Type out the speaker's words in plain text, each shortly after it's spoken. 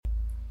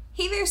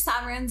Hey there,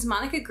 Sovereigns.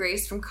 Monica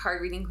Grace from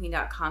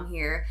cardreadingqueen.com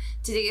here.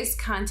 Today's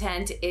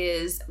content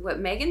is what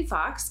Megan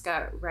Fox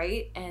got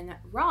right and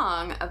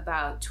wrong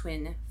about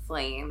twin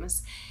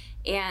flames.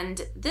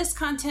 And this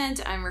content,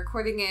 I'm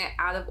recording it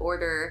out of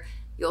order.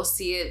 You'll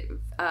see it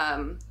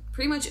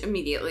pretty much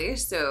immediately.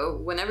 So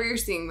whenever you're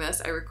seeing this,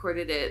 I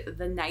recorded it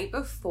the night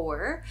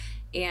before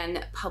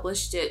and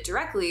published it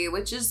directly,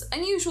 which is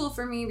unusual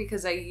for me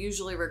because I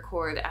usually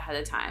record ahead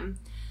of time.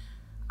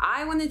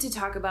 I wanted to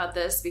talk about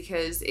this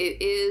because it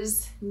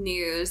is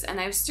news and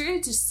I've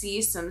started to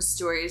see some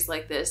stories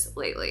like this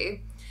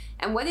lately.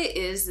 And what it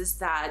is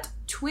that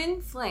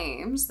twin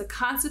flames, the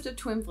concept of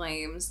twin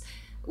flames,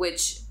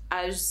 which,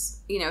 as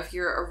you know, if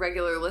you're a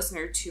regular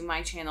listener to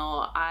my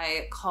channel,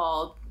 I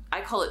call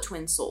it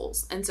twin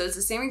souls. And so it's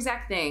the same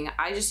exact thing.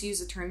 I just use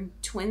the term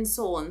twin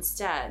soul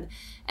instead.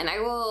 And I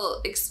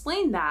will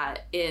explain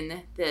that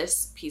in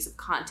this piece of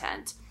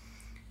content.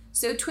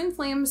 So twin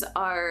flames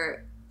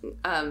are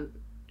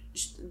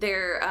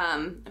they're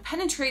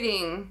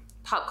penetrating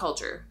pop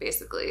culture,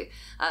 basically.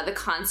 The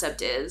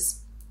concept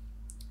is.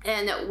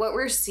 And what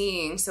we're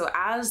seeing, so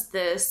as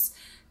this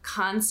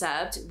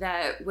concept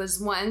that was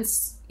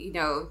once,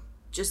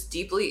 just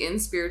deeply in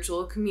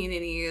spiritual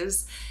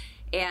communities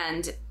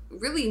and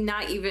really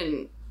not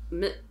even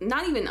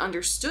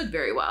understood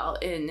very well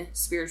in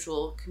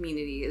spiritual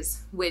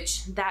communities,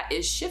 which that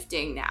is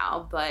shifting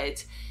now,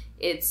 but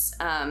it's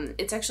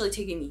actually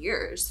taken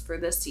years for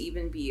this to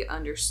even be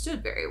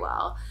understood very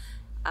well.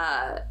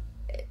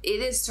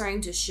 It is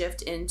starting to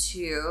shift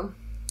into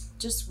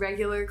just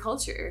regular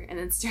culture, and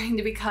it's starting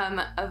to become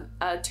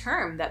a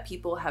term that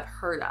people have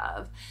heard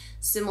of,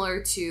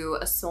 similar to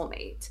a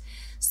soulmate.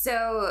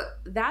 So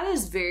that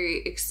is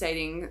very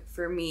exciting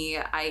for me.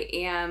 I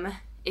am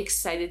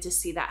excited to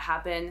see that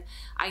happen.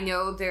 I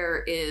know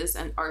there is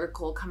an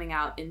article coming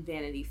out in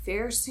Vanity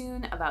Fair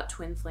soon about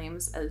twin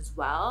flames as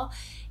well.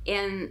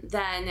 And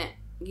then,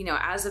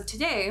 as of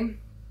today,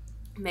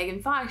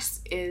 Megan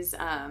Fox is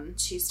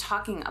she's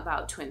talking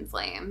about twin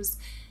flames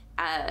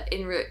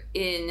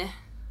in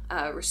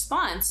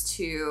response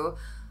to,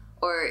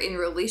 or in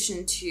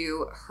relation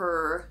to,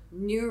 her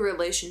new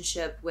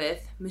relationship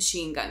with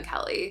Machine Gun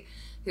Kelly,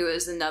 who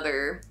is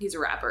he's a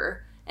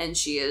rapper, and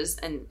she is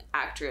an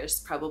actress,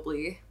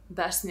 probably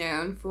best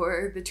known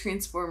for the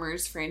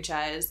Transformers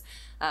franchise,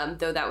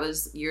 though that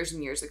was years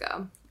and years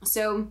ago.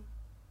 So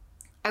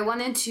I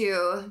wanted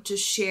to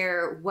just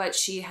share what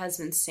she has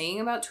been saying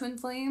about twin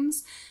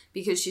flames,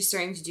 because she's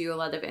starting to do a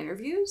lot of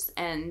interviews,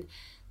 and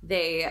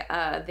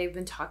they've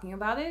been talking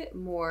about it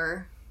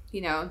more.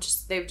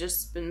 They've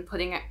just been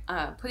putting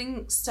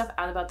stuff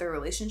out about their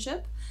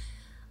relationship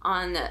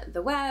on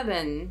the web,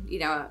 and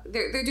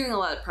they're doing a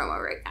lot of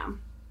promo right now.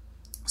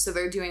 So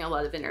they're doing a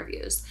lot of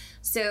interviews.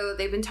 So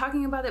they've been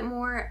talking about it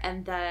more,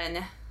 and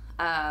then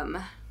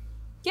I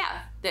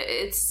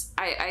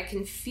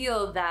can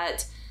feel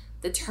that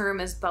the term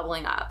is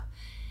bubbling up.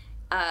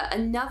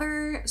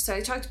 So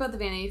I talked about the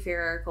Vanity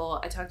Fair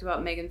article, I talked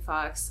about Megan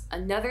Fox.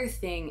 Another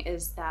thing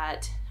is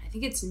that I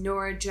think it's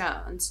Norah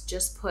Jones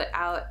just put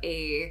out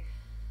a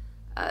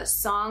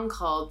song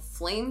called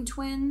Flame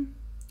Twin.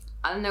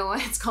 I don't know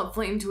why it's called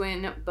Flame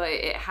Twin, but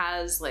it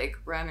has like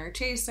Runner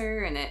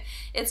Chaser, and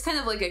it's kind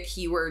of like a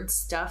keyword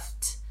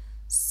stuffed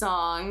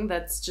song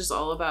that's just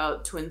all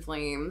about twin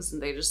flames,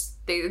 and they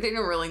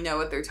don't really know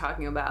what they're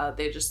talking about.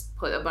 They just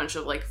put a bunch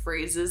of like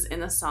phrases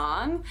in a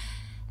song.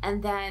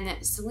 And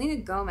then Selena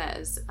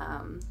Gomez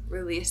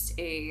released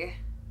a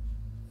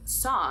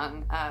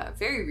song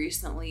very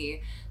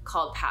recently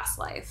called Past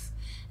Life.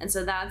 And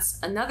so that's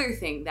another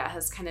thing that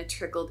has kind of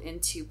trickled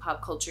into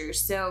pop culture.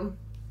 So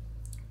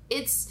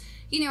it's,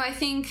 I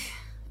think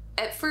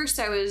at first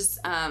I was,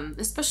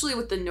 especially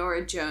with the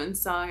Norah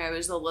Jones song, I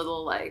was a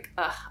little like,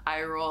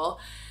 eye roll,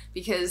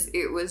 because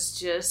it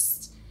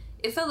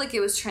felt like it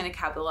was trying to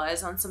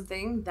capitalize on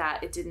something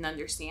that it didn't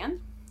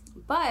understand.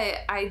 But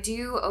I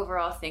do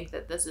overall think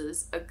that this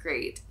is a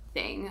great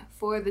thing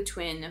for the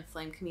twin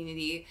flame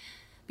community,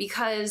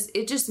 because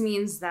it just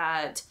means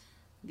that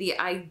the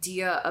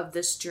idea of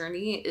this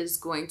journey is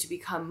going to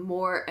become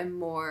more and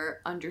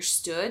more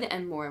understood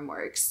and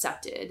more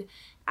accepted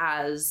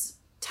as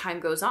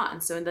time goes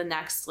on. So in the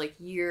next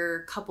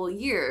couple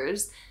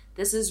years,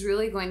 this is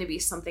really going to be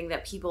something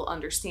that people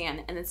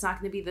understand, and it's not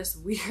going to be this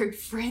weird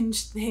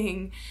fringe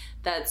thing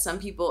that some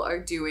people are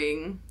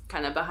doing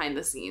kind of behind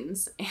the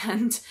scenes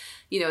and,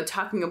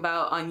 talking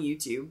about on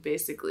YouTube,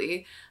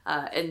 basically,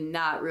 and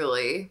not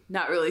really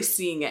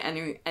seeing it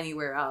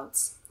anywhere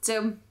else.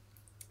 So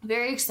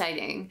very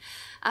exciting.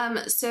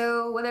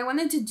 So what I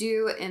wanted to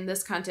do in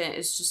this content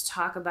is just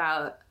talk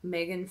about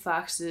Megan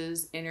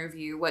Fox's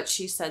interview, what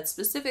she said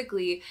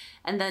specifically,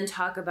 and then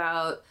talk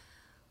about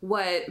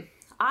what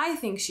I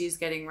think she's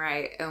getting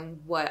right and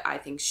what I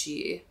think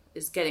she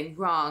is getting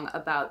wrong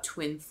about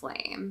twin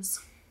flames.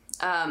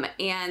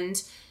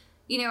 And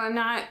I'm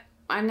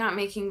not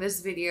making this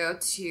video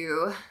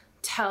to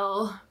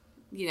tell,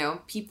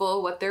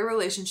 people what their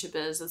relationship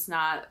is. That's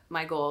not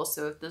my goal.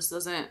 So if this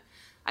doesn't,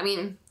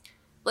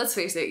 let's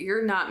face it,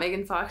 you're not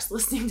Megan Fox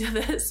listening to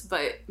this,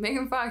 but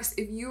Megan Fox,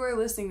 if you are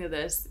listening to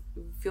this,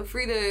 feel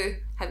free to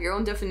have your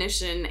own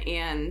definition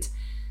and,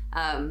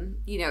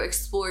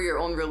 explore your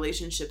own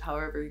relationship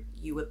however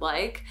you would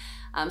like.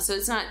 So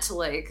it's not to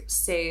like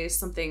say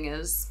something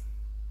is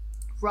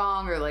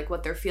wrong or like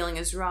what they're feeling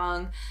is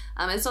wrong.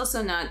 It's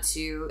also not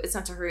to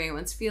hurt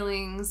anyone's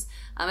feelings.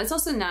 It's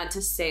also not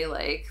to say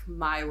like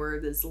my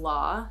word is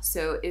law.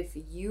 So if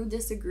you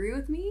disagree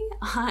with me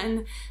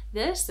on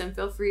this, then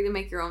feel free to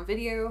make your own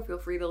video. Feel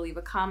free to leave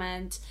a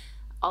comment.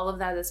 All of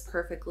that is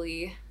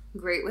perfectly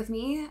great with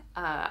me.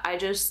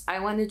 I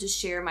wanted to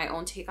share my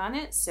own take on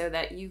it so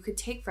that you could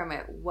take from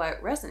it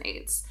what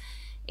resonates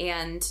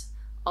and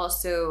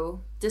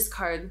also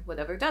discard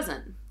whatever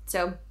doesn't.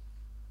 So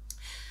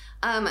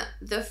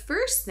the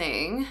first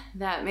thing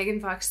that Megan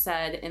Fox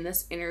said in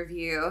this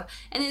interview,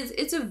 and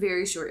it's a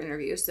very short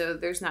interview, so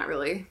there's not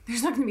going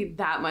to be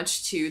that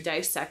much to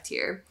dissect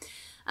here.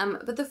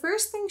 But the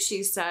first thing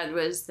she said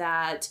was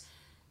that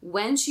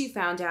when she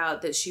found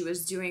out that she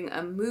was doing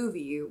a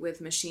movie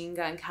with Machine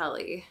Gun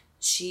Kelly,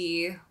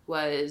 she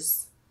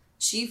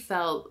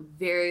felt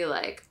very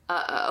like,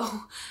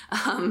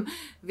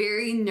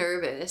 very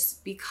nervous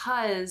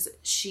because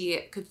she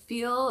could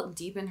feel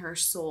deep in her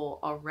soul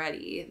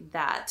already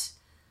that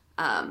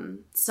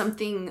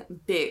something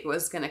big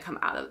was going to come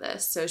out of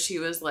this. So she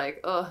was like,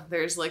 oh,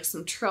 there's like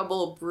some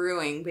trouble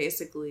brewing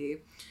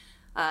basically.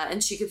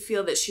 And she could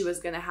feel that she was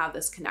going to have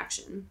this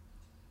connection.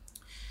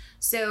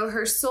 So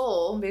her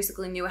soul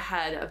basically knew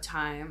ahead of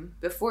time,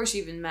 before she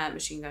even met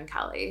Machine Gun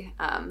Kelly,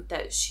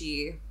 that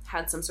she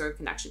had some sort of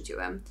connection to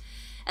him.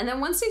 And then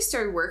once they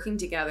started working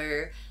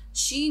together,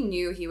 she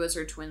knew he was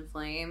her twin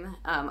flame,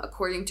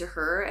 according to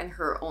her and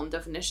her own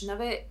definition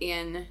of it.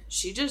 And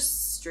she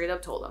just straight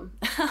up told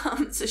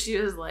him. So she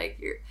was like,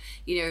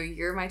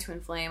 you're my twin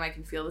flame. I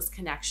can feel this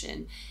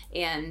connection.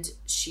 And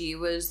she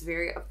was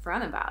very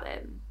upfront about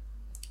it.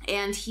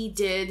 And he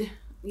did,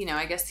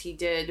 I guess he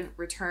did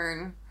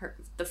return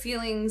the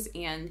feelings,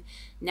 and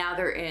now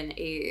they're in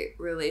a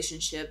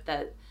relationship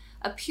that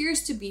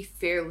appears to be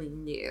fairly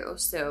new.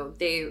 So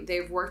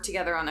they've worked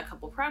together on a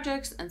couple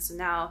projects, and so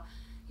now,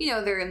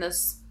 they're in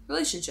this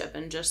relationship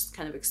and just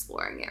kind of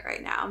exploring it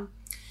right now.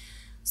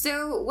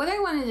 So what I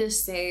wanted to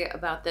say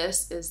about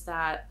this is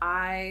that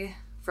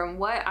from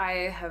what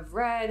I have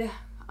read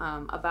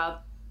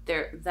about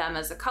them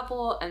as a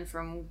couple, and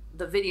from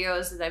the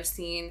videos that I've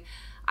seen,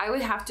 I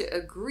would have to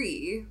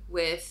agree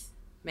with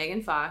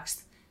Megan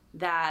Fox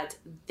that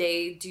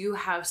they do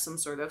have some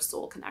sort of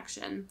soul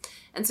connection.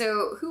 And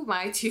so who am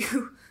I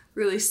to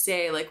really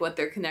say like what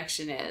their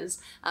connection is?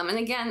 And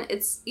again,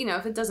 it's,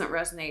 if it doesn't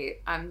resonate,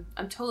 I'm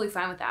totally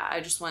fine with that. I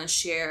just want to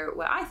share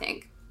what I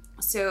think.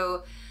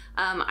 So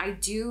I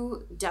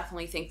do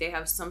definitely think they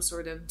have some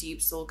sort of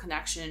deep soul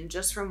connection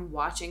just from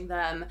watching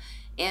them.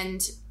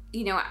 And,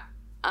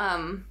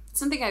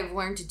 something I've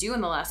learned to do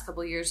in the last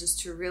couple of years is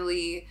to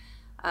really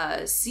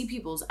see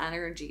people's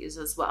energies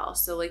as well.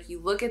 So like you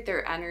look at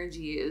their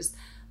energies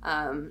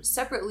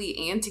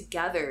separately and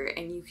together,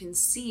 and you can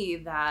see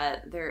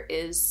that there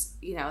is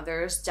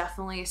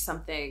definitely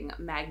something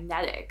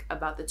magnetic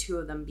about the two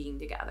of them being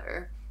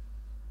together.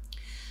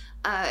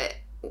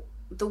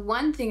 The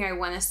one thing I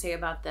want to say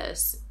about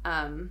this,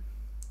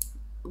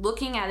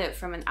 looking at it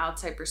from an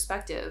outside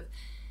perspective,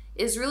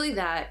 is really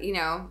that,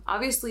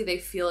 obviously they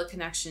feel a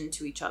connection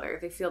to each other.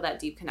 They feel that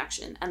deep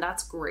connection, and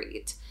that's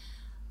great.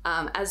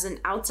 As an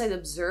outside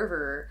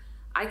observer,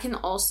 I can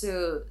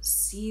also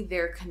see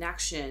their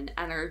connection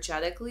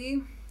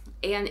energetically.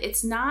 And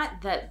it's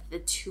not that the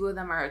two of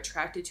them are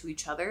attracted to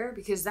each other,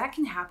 because that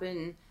can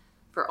happen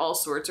for all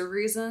sorts of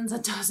reasons.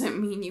 That doesn't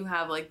mean you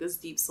have like this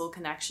deep soul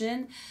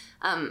connection.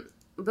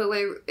 But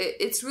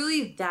it's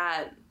really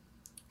that,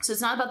 so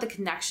it's not about the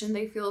connection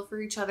they feel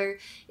for each other.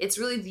 It's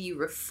really the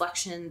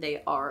reflection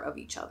they are of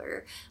each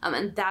other.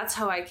 And that's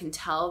how I can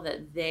tell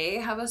that they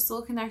have a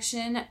soul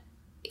connection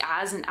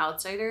as an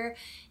outsider,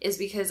 is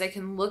because I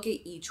can look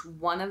at each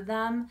one of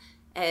them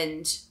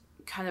and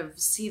kind of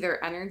see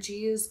their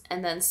energies,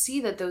 and then see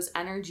that those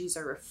energies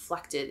are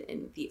reflected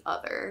in the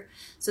other.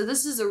 So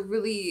this is a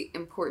really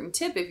important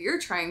tip if you're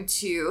trying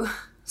to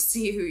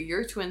see who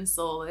your twin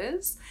soul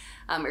is,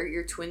 or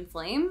your twin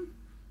flame.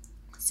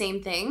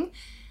 Same thing.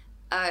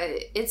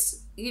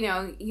 It's,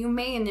 you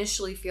may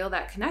initially feel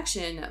that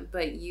connection,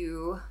 but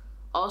you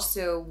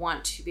also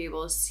want to be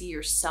able to see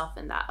yourself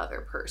in that other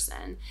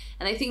person.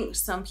 And I think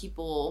some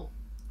people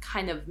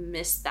kind of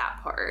miss that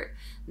part,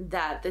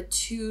 that the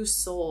two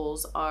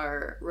souls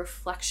are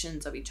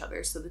reflections of each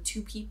other. So the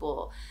two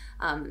people,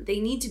 they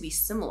need to be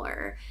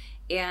similar,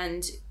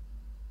 and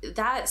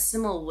that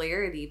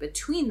similarity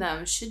between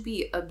them should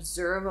be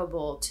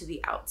observable to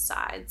the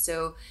outside.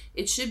 So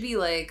it should be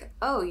like,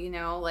 oh,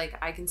 like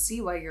I can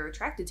see why you're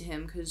attracted to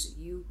him, because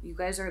you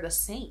guys are the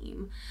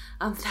same.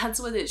 That's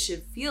what it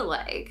should feel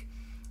like.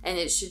 And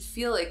it should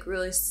feel like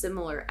really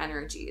similar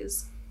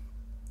energies.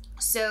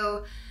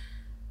 So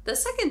the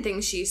second thing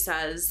she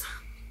says,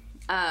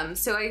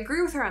 so I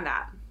agree with her on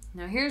that.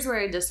 Now here's where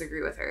I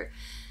disagree with her.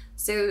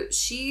 So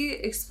she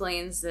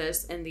explains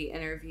this in the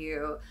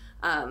interview,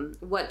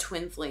 what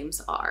twin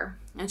flames are.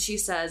 And she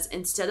says,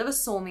 instead of a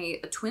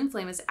soulmate, a twin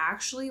flame is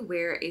actually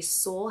where a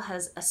soul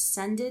has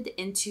ascended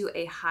into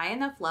a high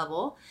enough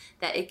level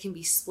that it can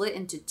be split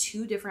into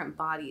two different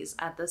bodies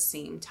at the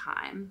same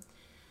time.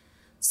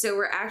 So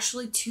we're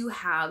actually two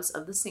halves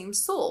of the same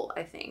soul,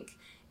 I think.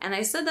 And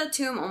I said that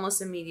to him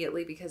almost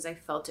immediately because I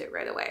felt it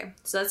right away.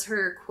 So that's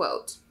her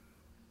quote.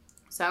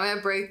 So I'm going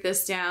to break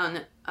this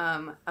down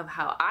of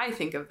how I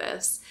think of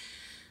this.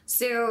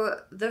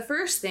 So the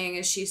first thing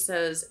is she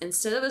says,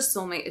 instead of a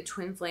soulmate, a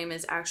twin flame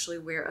is actually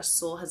where a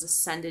soul has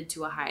ascended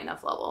to a high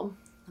enough level.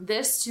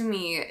 This to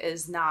me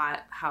is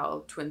not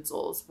how twin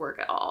souls work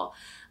at all.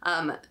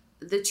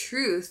 The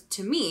truth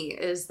to me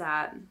is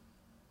that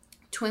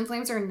twin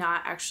flames are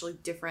not actually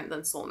different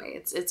than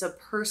soulmates. It's a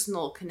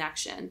personal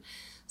connection.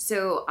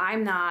 So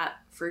I'm not,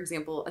 for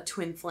example, a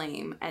twin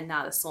flame and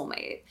not a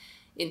soulmate.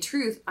 In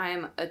truth,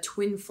 I'm a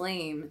twin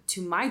flame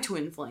to my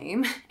twin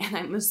flame, and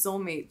I'm a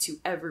soulmate to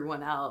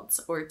everyone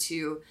else, or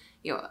to,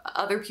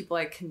 other people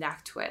I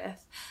connect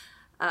with.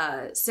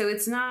 So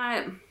it's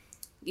not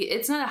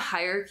a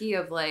hierarchy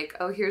of like,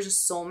 oh, here's a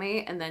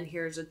soulmate and then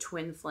here's a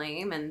twin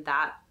flame, and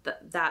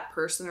that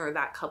person or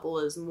that couple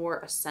is more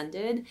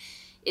ascended.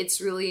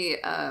 It's really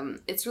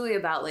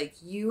about like,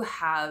 you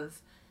have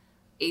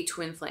a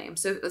twin flame.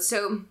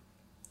 So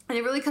and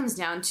it really comes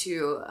down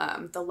to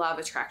the law of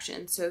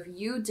attraction. So if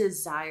you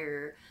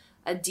desire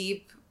a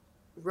deep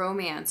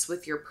romance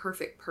with your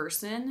perfect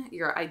person,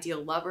 your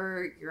ideal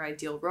lover, your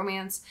ideal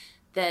romance,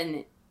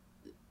 then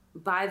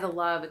by the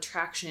law of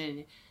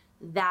attraction,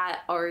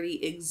 that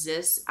already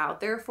exists out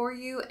there for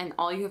you. And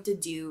all you have to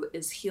do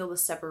is heal the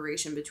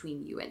separation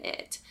between you and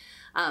it.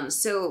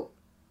 So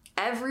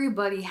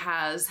everybody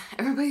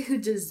who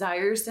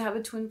desires to have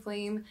a twin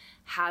flame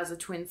has a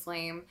twin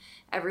flame.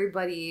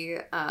 Everybody,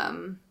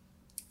 and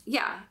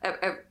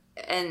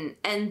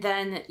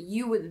then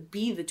you would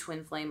be the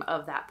twin flame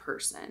of that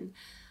person.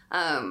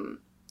 And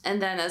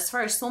then as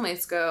far as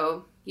soulmates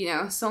go,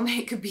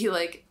 soulmate could be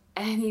like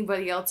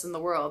anybody else in the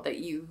world that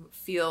you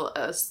feel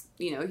a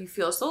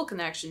soul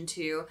connection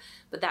to,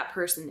 but that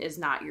person is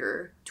not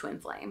your twin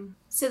flame.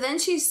 So then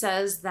she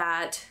says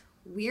that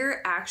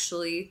we're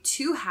actually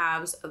two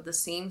halves of the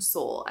same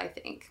soul, I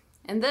think.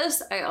 And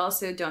this, I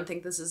also don't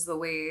think this is the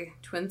way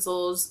twin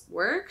souls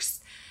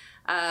works.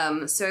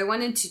 So I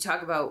wanted to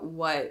talk about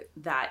what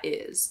that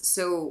is.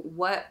 So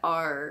what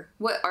are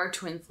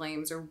twin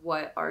flames, or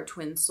what are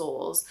twin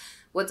souls?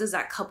 What does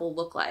that couple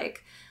look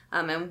like?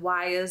 And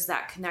why is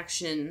that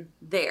connection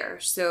there?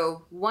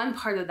 So one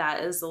part of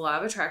that is the law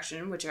of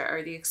attraction, which I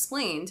already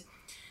explained.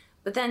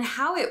 But then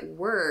how it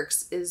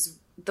works is,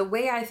 the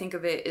way I think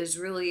of it is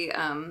really,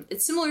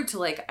 it's similar to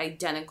like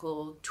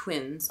identical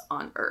twins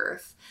on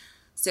Earth.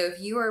 So if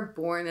you are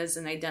born as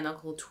an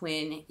identical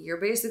twin, you're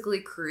basically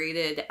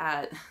created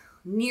at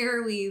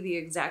nearly the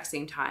exact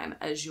same time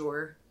as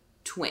your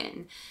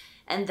twin.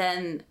 And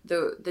then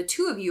the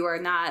two of you are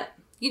not,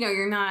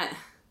 you're not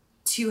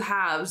two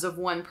halves of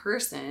one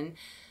person,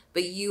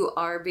 but you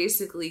are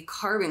basically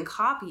carbon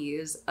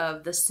copies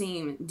of the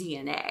same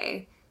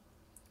DNA,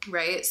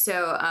 right?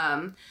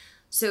 So,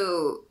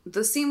 so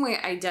the same way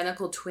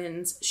identical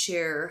twins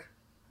share,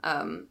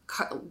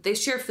 they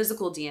share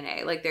physical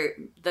DNA, like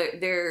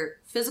their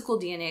physical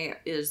DNA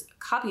is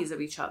copies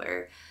of each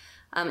other.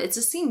 It's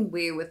the same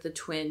way with the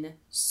twin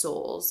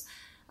souls,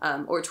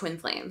 or twin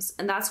flames.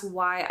 And that's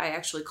why I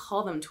actually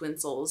call them twin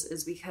souls,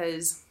 is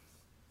because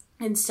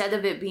instead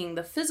of it being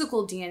the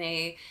physical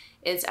DNA,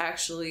 it's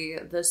actually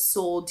the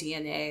soul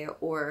DNA,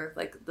 or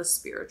like the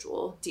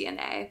spiritual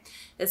DNA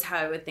is how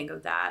I would think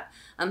of that.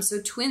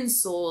 So twin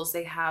souls,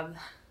 they have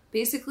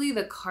basically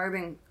a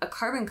carbon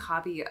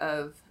copy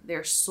of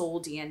their soul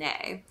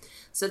DNA.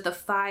 So at the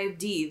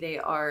 5D, they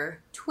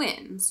are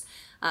twins.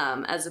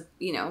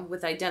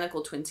 With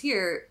identical twins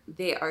here,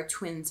 they are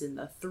twins in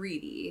the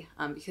 3D,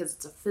 because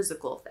it's a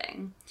physical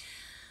thing.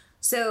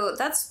 So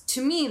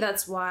to me,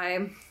 that's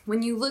why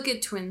when you look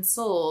at twin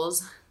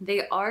souls,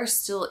 they are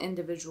still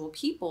individual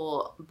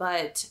people,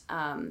 but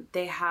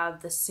they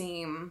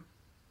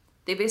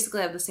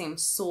basically have the same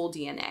soul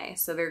DNA.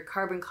 So they're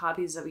carbon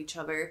copies of each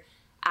other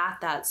at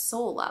that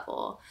soul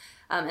level.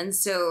 And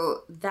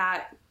so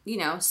that,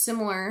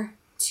 similar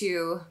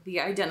to the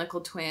identical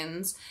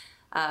twins,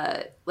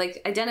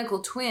 like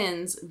identical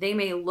twins, they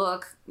may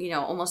look,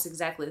 almost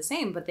exactly the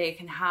same, but they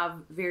can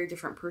have very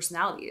different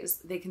personalities.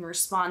 They can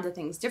respond to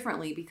things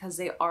differently because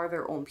they are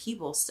their own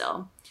people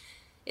still.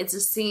 It's the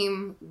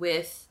same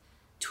with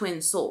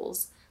twin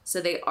souls.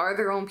 So they are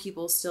their own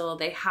people still.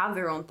 They have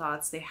their own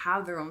thoughts. They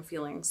have their own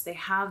feelings. They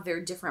have their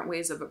different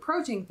ways of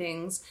approaching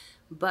things,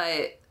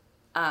 but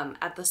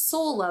at the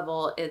soul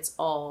level, it's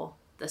all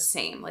the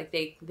same. Like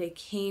they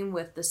came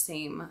with the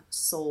same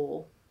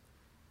soul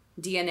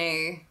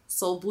DNA,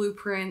 soul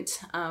blueprint,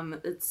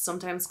 it's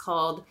sometimes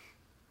called.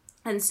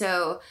 And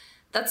so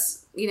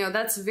that's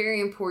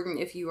very important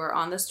if you are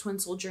on this twin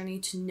soul journey,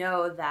 to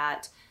know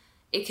that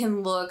you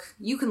can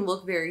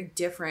look very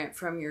different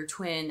from your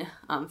twin,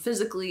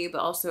 physically, but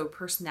also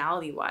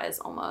personality wise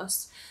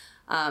almost.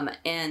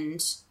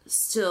 And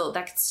still,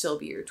 that could still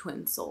be your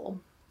twin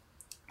soul.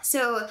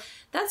 So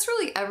that's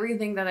really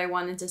everything that I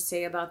wanted to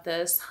say about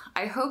this.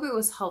 I hope it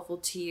was helpful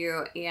to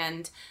you,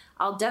 and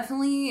I'll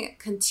definitely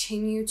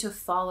continue to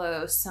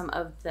follow some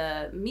of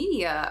the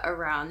media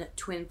around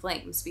twin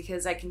flames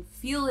because I can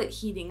feel it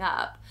heating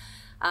up.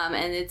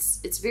 And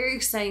it's very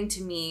exciting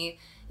to me.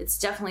 It's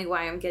definitely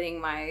why I'm getting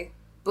my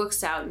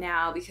books out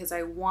now, because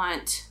I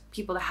want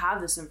people to have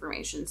this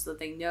information so that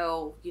they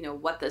know,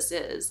 what this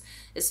is,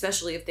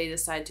 especially if they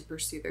decide to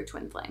pursue their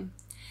twin flame.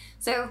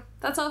 So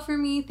that's all for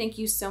me. Thank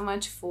you so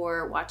much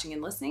for watching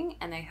and listening,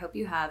 and I hope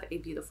you have a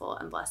beautiful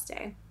and blessed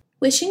day.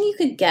 Wishing you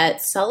could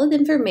get solid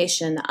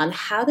information on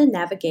how to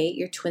navigate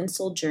your twin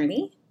soul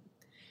journey?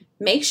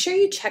 Make sure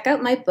you check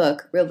out my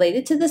book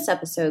related to this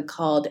episode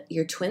called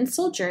Your Twin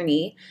Soul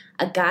Journey,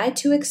 A Guide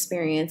to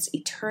Experience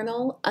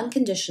Eternal,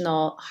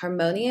 Unconditional,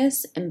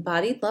 Harmonious,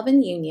 Embodied Love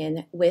and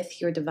Union with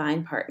Your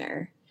Divine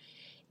Partner.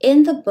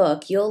 In the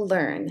book, you'll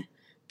learn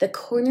the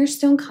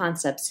cornerstone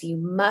concepts you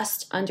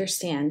must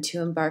understand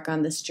to embark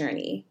on this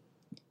journey,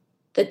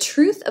 the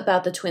truth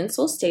about the twin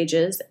soul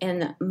stages,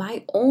 and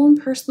my own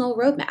personal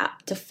roadmap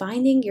to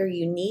finding your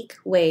unique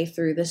way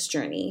through this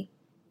journey,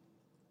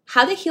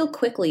 how to heal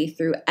quickly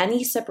through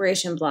any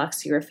separation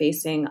blocks you are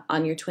facing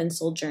on your twin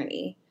soul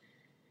journey,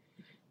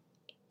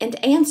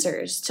 and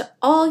answers to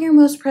all your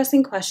most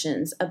pressing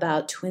questions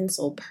about twin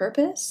soul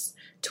purpose,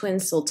 twin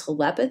soul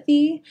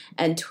telepathy,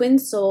 and twin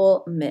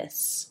soul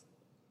myths.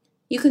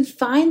 You can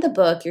find the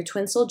book, Your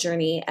Twin Soul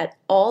Journey, at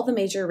all the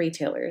major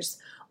retailers,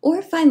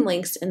 or find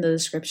links in the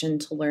description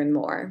to learn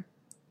more.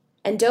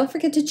 And don't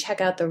forget to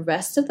check out the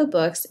rest of the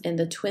books in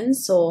the Twin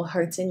Soul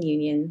Hearts and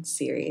Union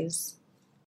series.